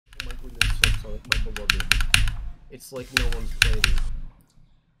my beloved. It's like no one's played it.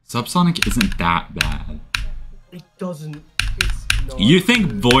 Subsonic isn't that bad. It doesn't. It's not. You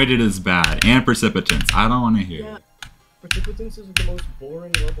think Voided is bad, and Precipitance. I don't want to hear it. Precipitance is the most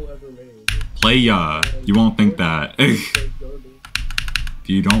boring level ever made. Play Ya. You won't think that. If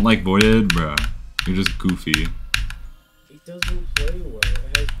you don't like Voided, bruh, you're just goofy. It doesn't play well.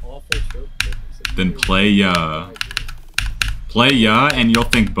 It has awful choke points. Then play Ya. Play Ya, and you'll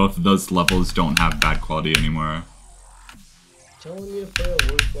think both of those levels don't have bad quality anymore. Telling me to play a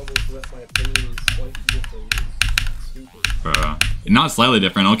worse level so that my opinion is slightly different is stupid. Bruh. Not slightly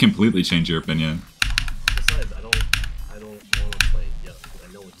different, I'll completely change your opinion. Besides, I don't want to play Ya.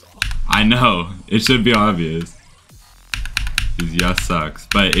 I know it's awful. I know. It should be obvious. Because Ya sucks.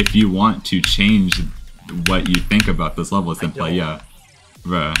 But if you want to change what you think about this level, then play Ya.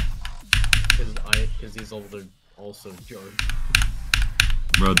 Bruh. Because these levels are also jarred.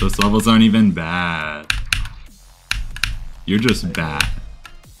 Bro, those levels aren't even bad. You're just bad.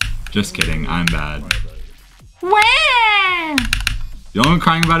 Just kidding, I'm bad. Wah! The only one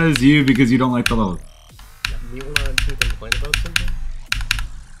crying about it is you because you don't like the level. Me want to complain about something?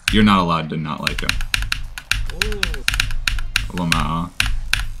 You're not allowed to not like him. Ooh. Lamau.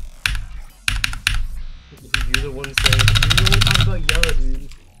 You're the one saying, you're the one talking about Yada, dude.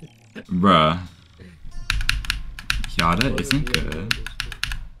 Bruh. Yada isn't good.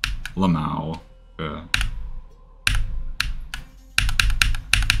 Lamau. Bruh.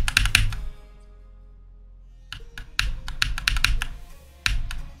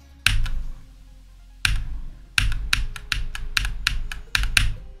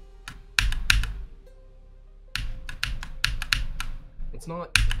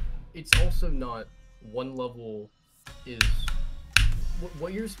 It's also not one level is...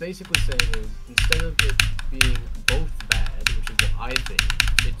 What you're basically saying is, instead of it being both bad, which is what I think,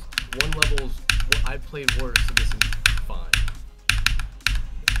 it's one level's what I played worse, so this is fine.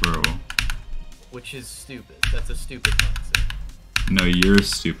 Bro. Which is stupid. That's a stupid concept. No, you're a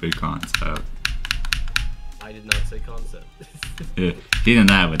stupid concept. I did not say concept. Yeah, he didn't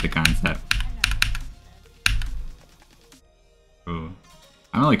that with the concept. Oh.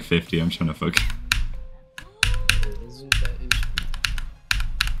 I'm at like 50, I'm trying to focus. Isn't that issue?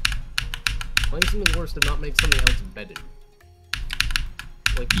 Playing something worse did not make something else better.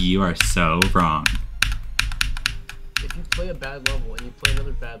 Like, you are so wrong. If you play a bad level and you play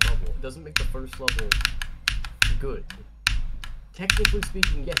another bad level, it doesn't make the first level good. Technically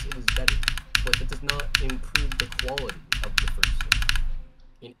speaking, yes, it is better, but it does not improve the quality of the first one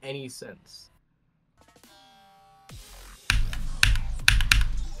in any sense.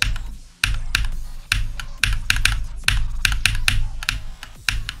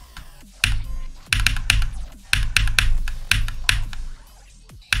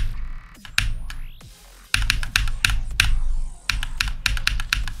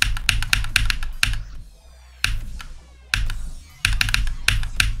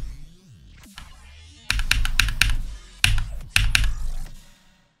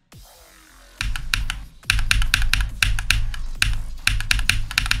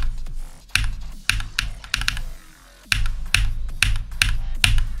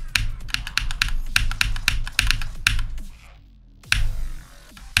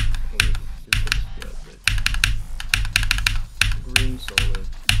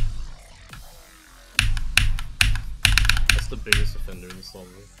 Biggest offender in this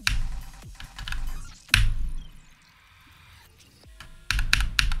level.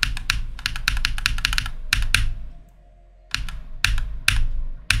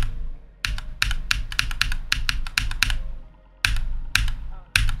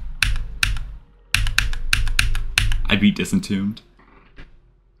 I beat Disentombed.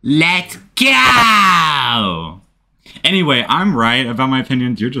 Let's go! Anyway, I'm right about my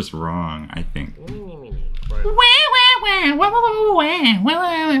opinions. You're just wrong, I think.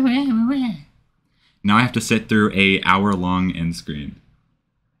 Now I have to sit through a hour-long end screen.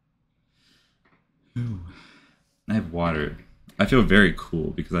 Ooh. I have water. I feel very cool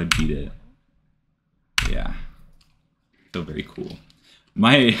because I beat it. Yeah. I feel very cool.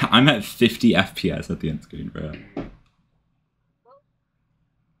 I'm at 50 FPS at the end screen, bro.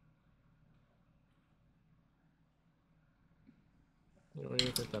 You don't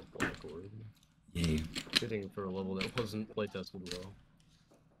even think that's black or Yay. fitting for a level that wasn't playtested well.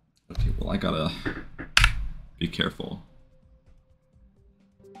 Okay, well I gotta be careful.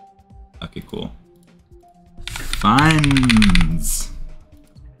 Okay, cool. Funds!